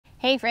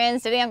Hey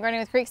friends, today I'm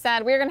gardening with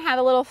Creekside. We're going to have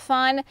a little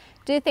fun,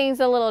 do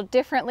things a little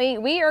differently.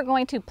 We are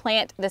going to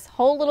plant this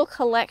whole little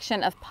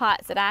collection of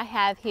pots that I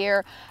have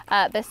here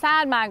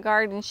beside my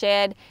garden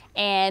shed,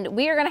 and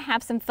we are going to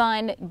have some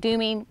fun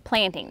doing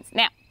plantings.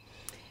 Now,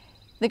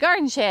 the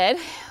garden shed,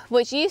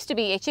 which used to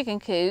be a chicken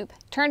coop,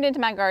 turned into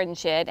my garden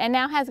shed and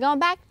now has gone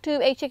back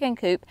to a chicken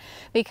coop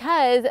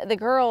because the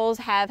girls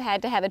have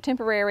had to have a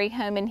temporary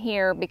home in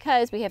here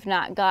because we have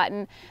not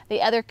gotten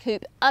the other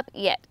coop up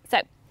yet. So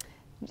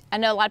I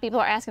know a lot of people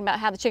are asking about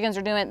how the chickens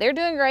are doing. They're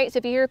doing great. So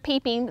if you hear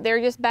peeping, they're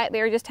just back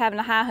there just having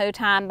a hi-ho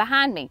time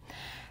behind me.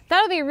 Thought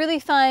it would be really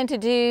fun to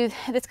do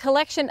this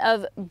collection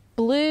of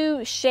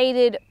blue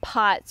shaded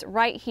pots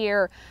right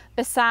here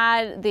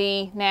beside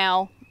the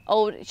now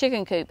old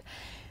chicken coop.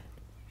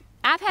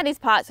 I've had these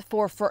pots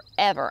for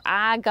forever.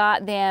 I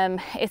got them,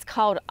 it's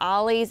called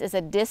Ollie's. It's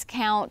a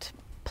discount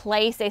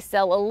place. They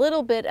sell a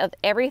little bit of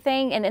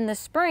everything, and in the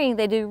spring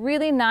they do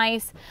really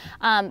nice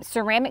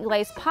ceramic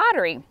glazed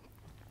pottery.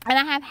 And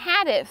I have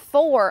had it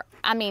for,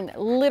 I mean,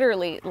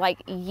 literally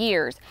like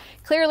years.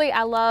 Clearly,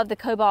 I love the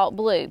cobalt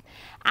blue.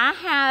 I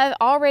have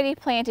already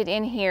planted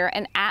in here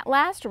an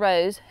At-Last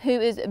rose who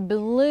is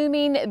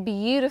blooming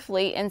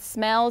beautifully and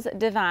smells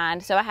divine.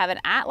 So I have an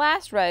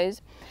At-Last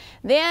rose.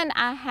 Then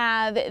I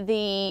have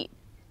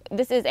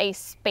this is a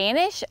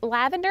Spanish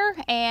lavender,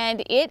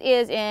 and it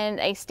is in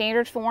a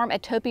standard form, a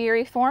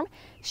topiary form.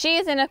 She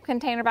is in a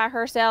container by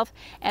herself.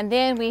 And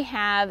then we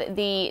have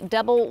the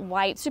double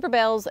white, Super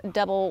Bells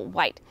double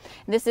white.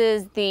 This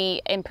is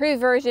the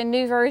improved version,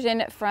 new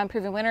version from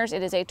Proven Winners.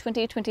 It is a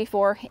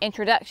 2024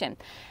 introduction.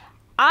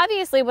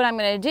 Obviously, what I'm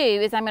going to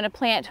do is I'm going to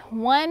plant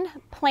one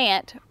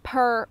plant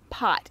per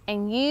pot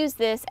and use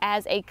this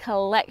as a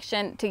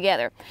collection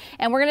together.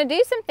 And we're going to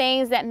do some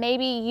things that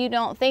maybe you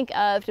don't think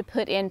of to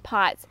put in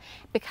pots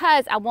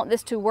because I want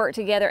this to work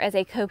together as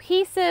a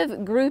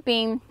cohesive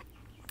grouping.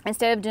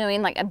 Instead of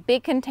doing like a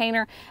big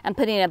container and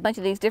putting a bunch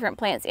of these different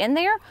plants in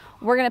there,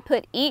 we're going to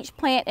put each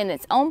plant in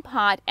its own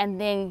pot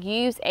and then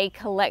use a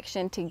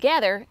collection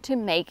together to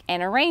make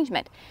an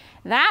arrangement.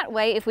 That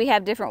way, if we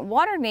have different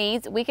water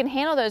needs, we can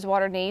handle those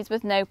water needs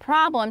with no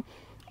problem,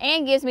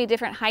 and gives me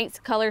different heights,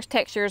 colors,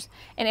 textures,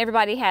 and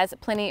everybody has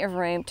plenty of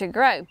room to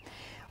grow.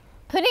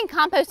 Putting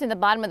compost in the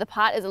bottom of the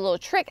pot is a little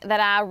trick that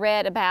I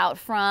read about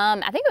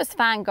from, I think it was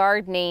Fine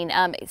Gardening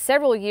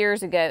several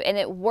years ago, and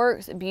it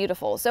works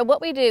beautiful. So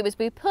what we do is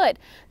we put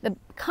the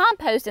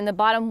compost in the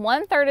bottom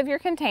 1/3 of your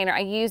container. I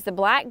use the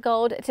black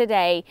gold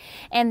today,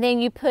 and then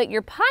you put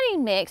your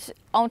potting mix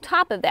on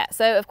top of that.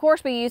 So of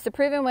course we use the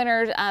Proven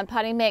Winners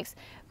potting mix.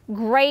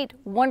 Great,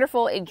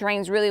 wonderful, it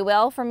drains really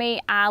well for me.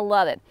 I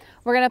love it.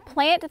 We're going to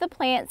plant the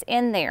plants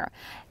in there.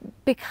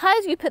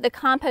 Because you put the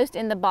compost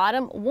in the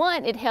bottom,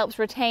 one, it helps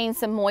retain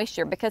some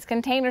moisture because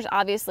containers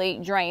obviously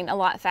drain a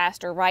lot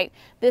faster, right?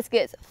 This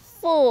gets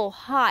full,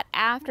 hot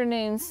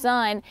afternoon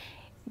sun.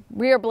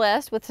 We are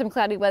blessed with some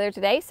cloudy weather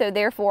today, so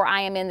therefore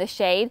I am in the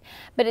shade.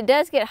 But it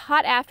does get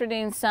hot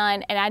afternoon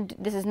sun, and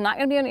this is not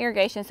going to be on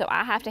irrigation, so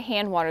I have to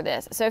hand water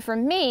this. So for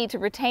me, to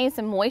retain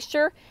some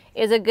moisture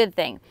is a good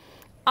thing.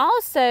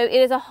 Also, it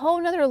is a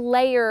whole nother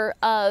layer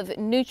of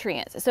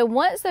nutrients. So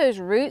once those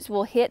roots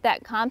will hit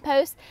that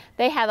compost,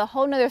 they have a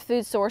whole nother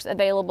food source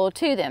available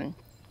to them.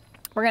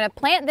 We're going to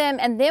plant them,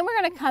 and then we're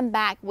going to come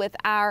back with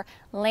our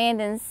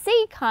land and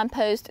sea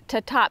compost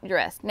to top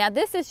dress. Now,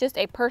 this is just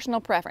a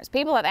personal preference.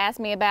 People have asked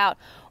me about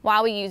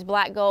why we use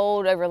black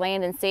gold over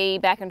land and sea,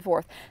 back and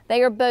forth.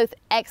 They are both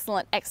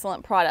excellent,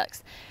 excellent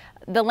products.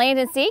 The land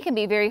and sea can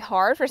be very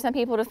hard for some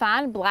people to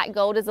find. Black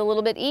gold is a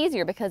little bit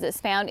easier because it's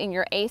found in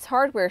your Ace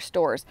Hardware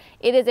stores.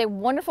 It is a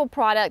wonderful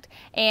product,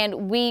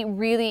 and we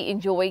really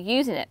enjoy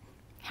using it.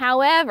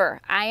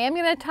 However, I am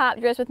going to top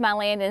dress with my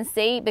land and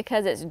sea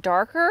because it's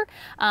darker.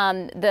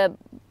 The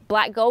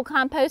black gold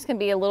compost can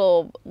be a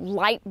little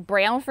light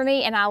brown for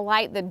me, and I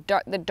like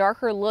the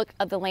darker look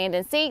of the land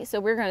and sea, so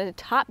we're going to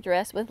top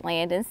dress with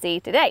land and sea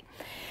today.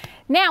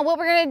 Now, what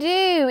we're going to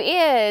do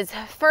is,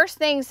 first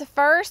things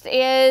first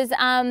is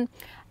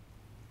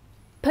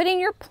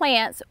putting your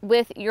plants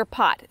with your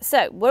pot.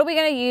 So what are we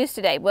going to use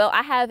today? Well,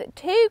 I have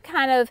two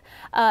kind of,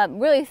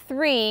 really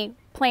three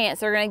plants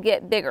that are going to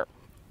get bigger.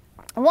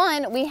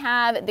 One, we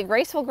have the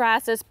Graceful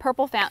Grasses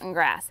Purple Fountain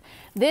Grass.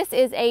 This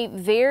is a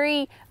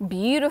very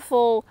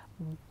beautiful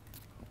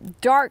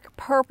dark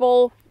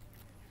purple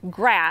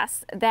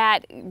grass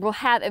that will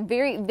have a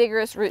very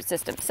vigorous root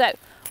system. So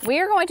we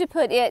are going to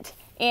put it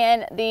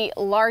in the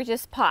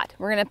largest pot.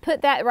 We're going to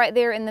put that right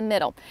there in the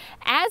middle.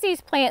 As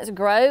these plants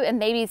grow and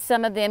maybe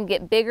some of them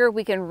get bigger,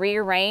 we can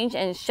rearrange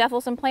and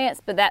shuffle some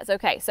plants, but that's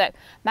okay. So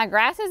my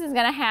grasses is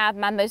going to have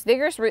my most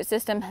vigorous root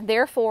system,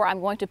 therefore I'm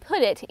going to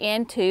put it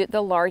into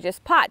the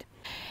largest pot.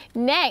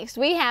 Next,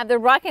 we have the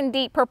Rockin'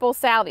 Deep Purple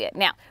Salvia.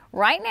 Now,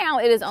 Right now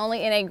it is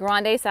only in a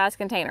grande size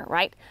container,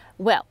 right?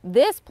 Well,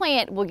 this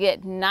plant will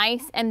get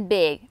nice and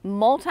big,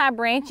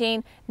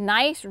 multi-branching,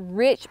 nice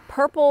rich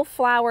purple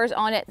flowers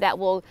on it that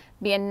will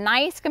be a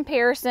nice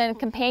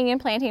companion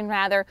planting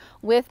rather,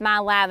 with my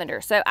lavender.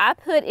 So I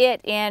put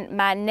it in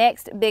my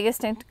next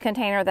biggest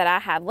container that I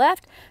have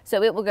left.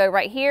 So it will go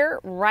right here,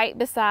 right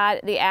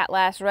beside the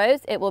Atlas rose.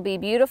 It will be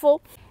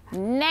beautiful.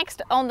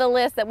 Next on the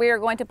list that we are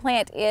going to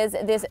plant is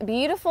this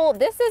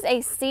is a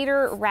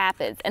Cedar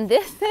Rapids, and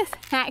this is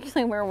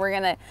actually where we're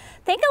gonna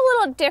think a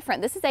little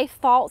different. This is a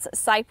false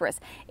cypress.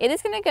 It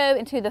is gonna go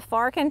into the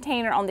far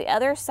container on the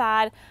other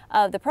side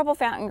of the purple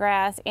fountain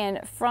grass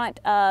in front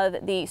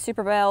of the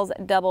Super Bells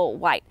double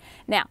white.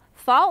 Now,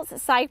 false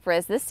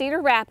cypress, this Cedar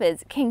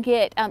Rapids can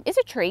get, it's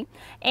a tree,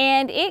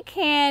 and it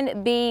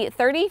can be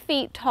 30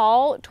 feet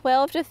tall,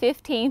 12 to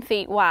 15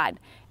 feet wide.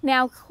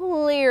 Now,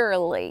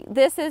 clearly,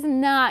 this is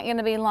not going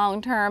to be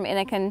long-term in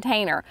a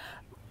container,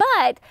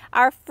 but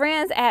our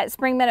friends at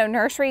Spring Meadow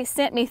Nursery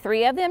sent me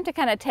 3 of them to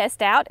kind of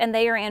test out, and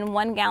they are in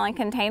 1-gallon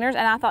containers,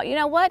 and I thought, you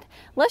know what?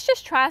 Let's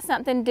just try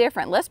something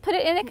different. Let's put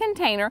it in a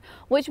container,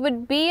 which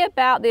would be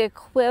about the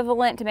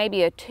equivalent to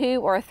maybe a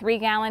 2 or a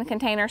 3-gallon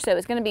container, so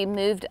it's going to be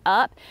moved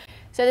up.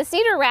 So the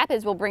Cedar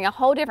Rapids will bring a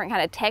whole different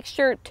kind of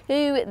texture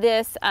to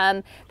this,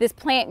 this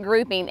plant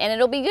grouping, and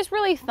it'll be just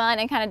really fun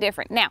and kind of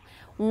different. Now,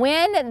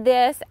 when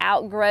this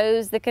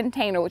outgrows the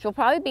container, which will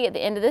probably be at the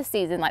end of the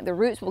season, like the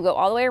roots will go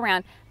all the way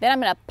around, then I'm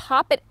going to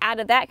pop it out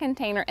of that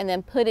container and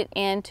then put it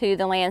into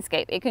the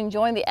landscape. It can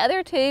join the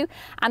other 2.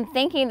 I'm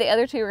thinking the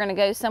other 2 are going to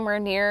go somewhere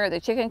near the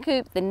chicken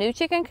coop, the new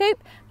chicken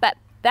coop, but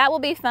that will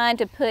be fun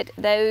to put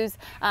those,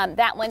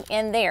 that one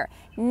in there.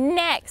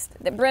 Next,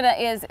 that Brenna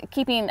is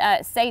keeping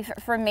safe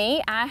for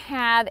me, I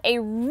have a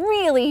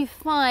really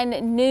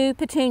fun new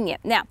petunia.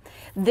 Now,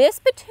 this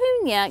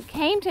petunia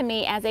came to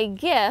me as a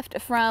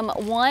gift from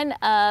one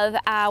of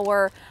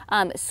our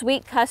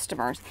sweet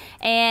customers,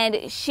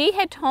 and she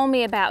had told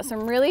me about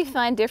some really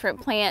fun different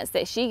plants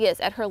that she gets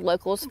at her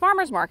local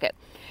farmer's market.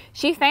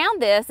 She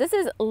found this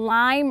is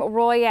Lime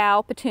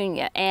Royale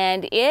petunia,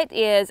 and it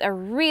is a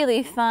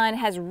really fun,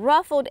 has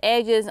ruffled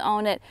edges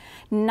on it,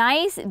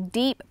 nice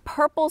deep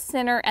purple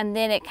center, and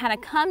then it kind of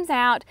comes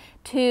out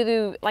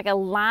to like a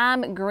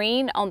lime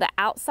green on the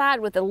outside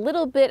with a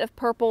little bit of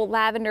purple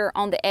lavender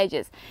on the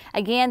edges.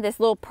 Again, this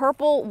little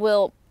purple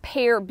will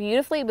pair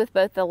beautifully with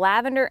both the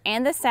lavender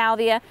and the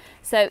salvia,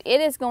 so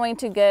it is going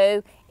to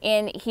go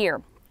in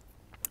here.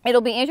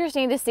 It'll be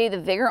interesting to see the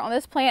vigor on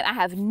this plant. I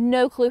have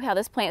no clue how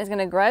this plant is going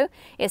to grow.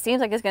 It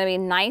seems like it's going to be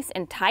nice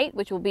and tight,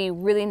 which will be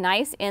really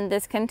nice in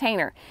this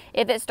container.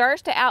 If it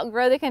starts to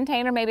outgrow the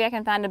container, maybe I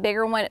can find a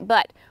bigger one,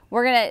 but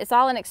it's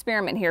all an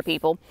experiment here,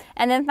 people.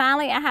 And then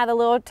finally, I have a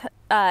little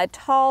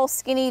tall,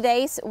 skinny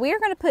vase. We're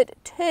going to put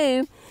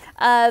 2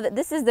 of,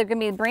 they're going to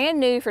be brand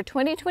new for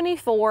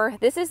 2024.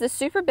 This is the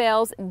Super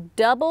Bells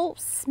Double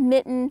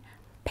Smitten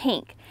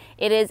Pink.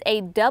 It is a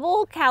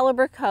double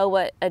caliber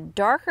koa, a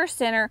darker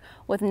center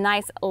with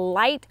nice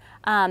light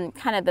kind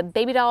of a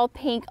baby doll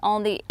pink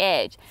on the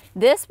edge.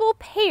 This will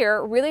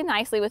pair really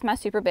nicely with my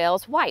Super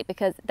Bells white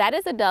because that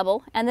is a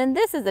double, and then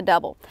this is a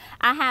double.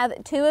 I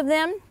have 2 of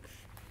them.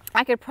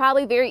 I could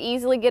probably very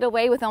easily get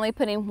away with only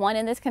putting 1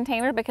 in this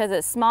container because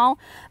it's small,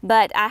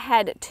 but I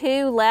had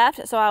 2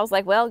 left, so I was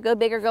like, well, go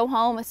big or go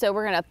home. So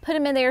we're going to put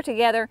them in there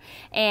together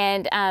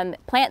and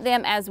plant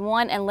them as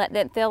one and let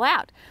them fill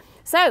out.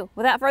 So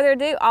without further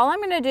ado, all I'm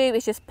going to do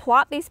is just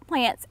plop these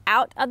plants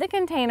out of the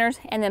containers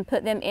and then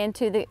put them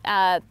into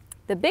the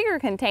bigger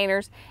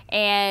containers.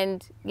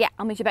 And yeah,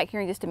 I'll meet you back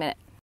here in just a minute.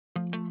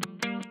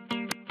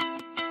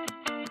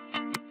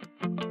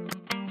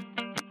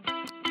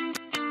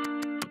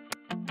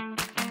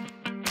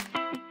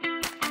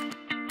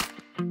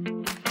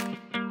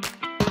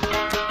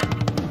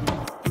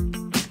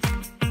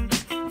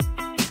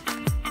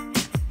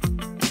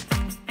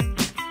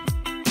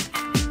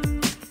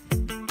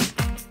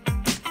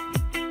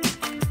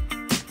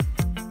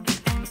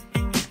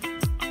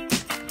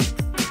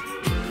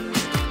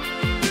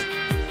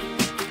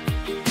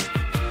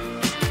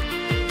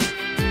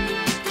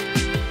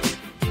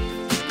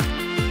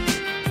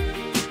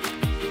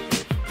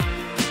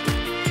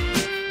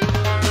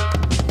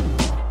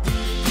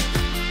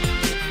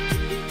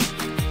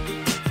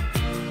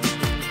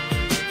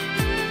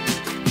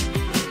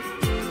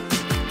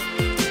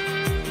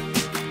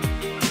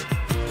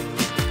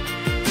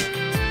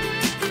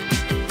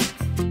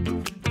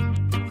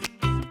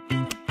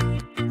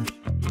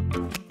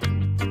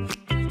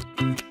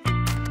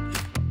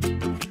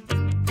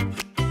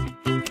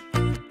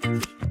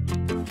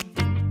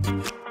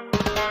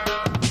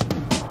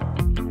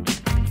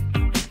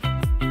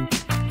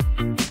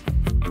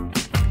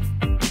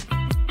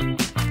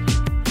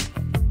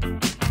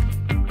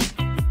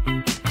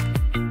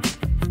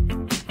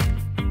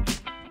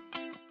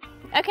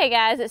 Okay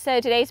guys,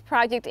 so today's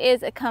project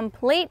is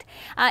complete.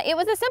 It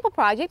was a simple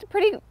project,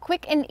 pretty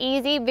quick and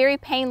easy, very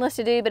painless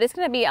to do, but it's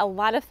going to be a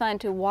lot of fun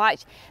to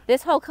watch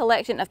this whole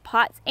collection of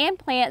pots and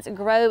plants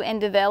grow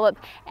and develop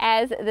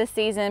as the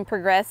season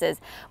progresses.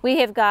 We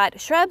have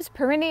got shrubs,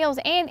 perennials,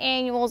 and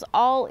annuals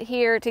all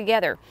here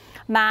together.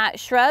 My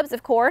shrubs,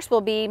 of course,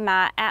 will be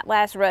my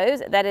Atlas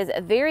rose that is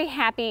very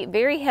happy,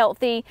 very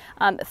healthy,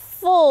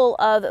 full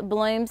of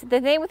blooms. The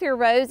thing with your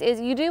rose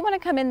is you do want to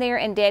come in there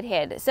and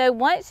deadhead. So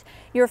once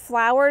your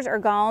flowers are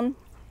gone,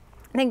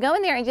 then go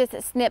in there and just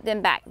snip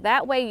them back.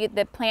 That way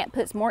the plant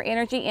puts more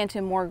energy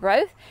into more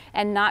growth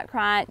and not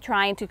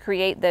trying to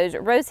create those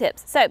rose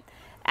hips. So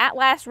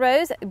Atlas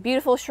rose,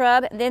 beautiful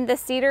shrub. Then the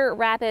Cedar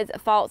Rapids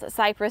false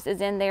cypress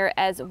is in there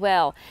as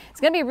well. It's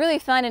going to be really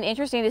fun and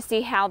interesting to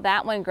see how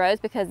that one grows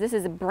because this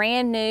is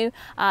brand new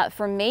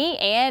for me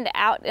and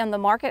out on the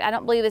market. I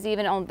don't believe it's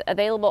even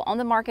available on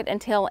the market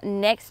until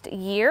next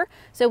year.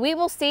 So we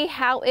will see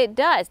how it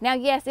does. Now,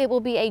 yes, it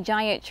will be a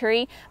giant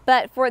tree,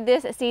 but for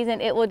this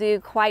season, it will do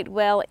quite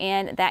well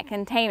in that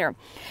container.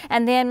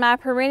 And then my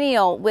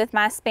perennial with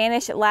my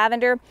Spanish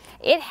lavender,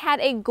 it had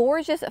a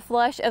gorgeous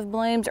flush of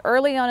blooms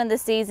early on in the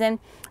season.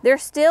 They're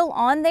still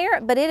on there,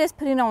 but it is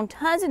putting on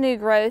tons of new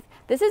growth.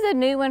 This is a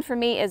new one for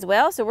me as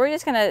well, so we're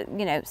just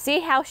gonna, see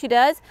how she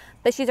does,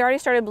 but she's already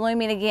started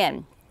blooming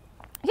again.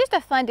 Just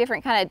a fun,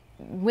 different kind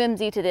of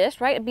whimsy to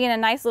this, right? Being a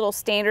nice little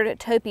standard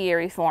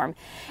topiary form.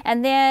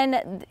 And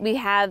then we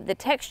have the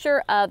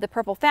texture of the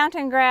purple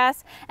fountain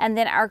grass, and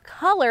then our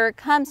color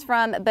comes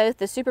from both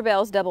the Super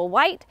Bells Double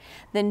White,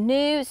 the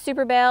new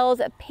Super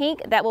Bells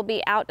Pink that will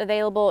be out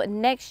available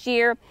next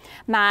year,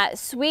 my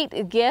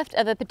sweet gift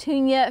of a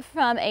petunia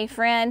from a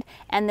friend,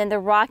 and then the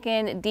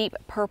Rockin' Deep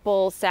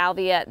Purple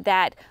Salvia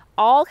that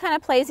all kind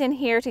of plays in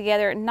here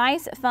together.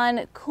 Nice,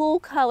 fun, cool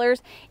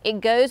colors.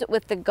 It goes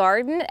with the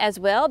garden as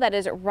well. That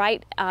is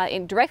right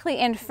directly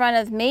in front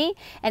of me,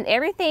 and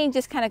everything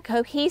just kind of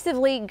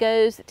cohesively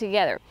goes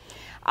together.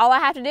 All I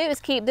have to do is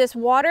keep this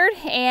watered,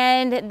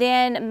 and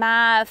then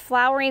my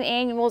flowering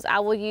annuals, I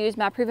will use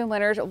my Proven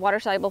Winners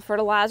water-soluble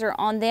fertilizer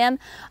on them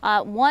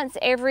once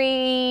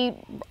every,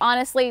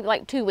 honestly,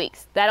 like 2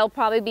 weeks. That'll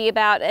probably be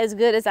about as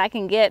good as I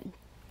can get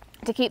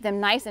to keep them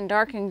nice and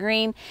dark and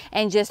green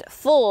and just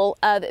full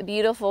of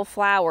beautiful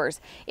flowers.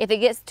 If it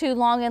gets too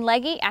long and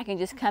leggy, I can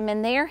just come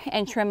in there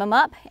and trim them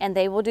up and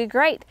they will do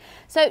great.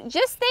 So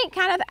just think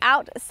kind of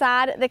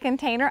outside the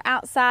container,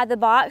 outside the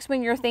box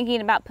when you're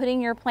thinking about putting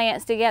your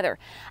plants together.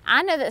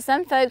 I know that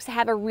some folks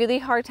have a really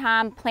hard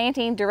time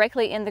planting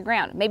directly in the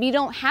ground. Maybe you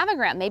don't have a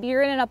ground. Maybe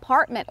you're in an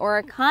apartment or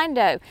a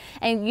condo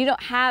and you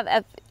don't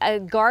have a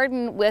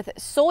garden with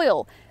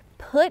soil.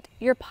 Put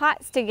your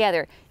pots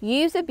together.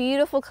 Use a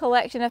beautiful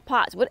collection of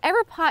pots,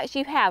 whatever pots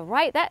you have,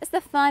 right? That's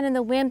the fun and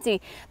the whimsy.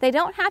 They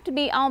don't have to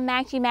be all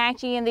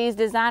matchy-matchy in these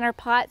designer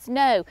pots.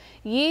 No,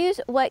 use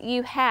what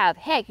you have.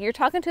 Heck, you're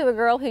talking to a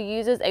girl who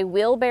uses a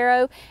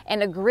wheelbarrow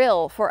and a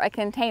grill for a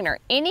container.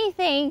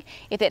 Anything,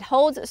 if it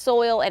holds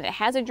soil and it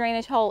has a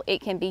drainage hole,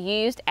 it can be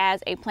used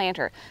as a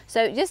planter.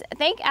 So just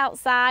think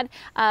outside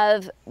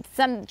of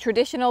some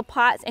traditional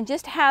pots and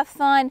just have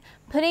fun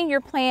putting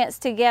your plants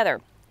together.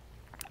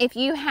 If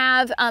you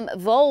have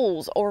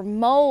voles or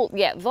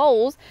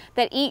voles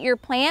that eat your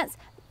plants,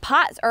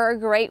 pots are a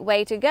great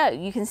way to go.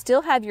 You can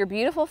still have your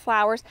beautiful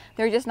flowers.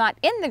 They're just not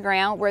in the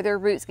ground where their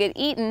roots get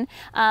eaten.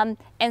 And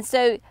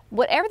so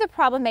whatever the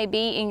problem may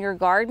be in your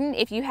garden,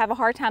 if you have a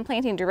hard time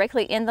planting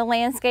directly in the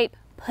landscape,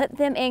 put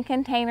them in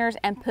containers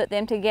and put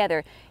them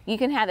together. You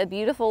can have a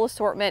beautiful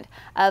assortment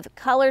of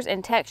colors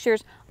and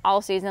textures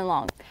all season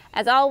long.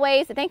 As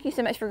always, thank you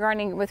so much for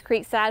gardening with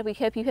Creekside. We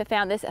hope you have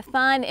found this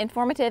fun,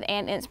 informative,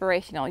 and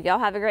inspirational. Y'all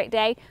have a great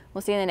day.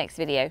 We'll see you in the next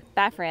video.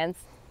 Bye, friends.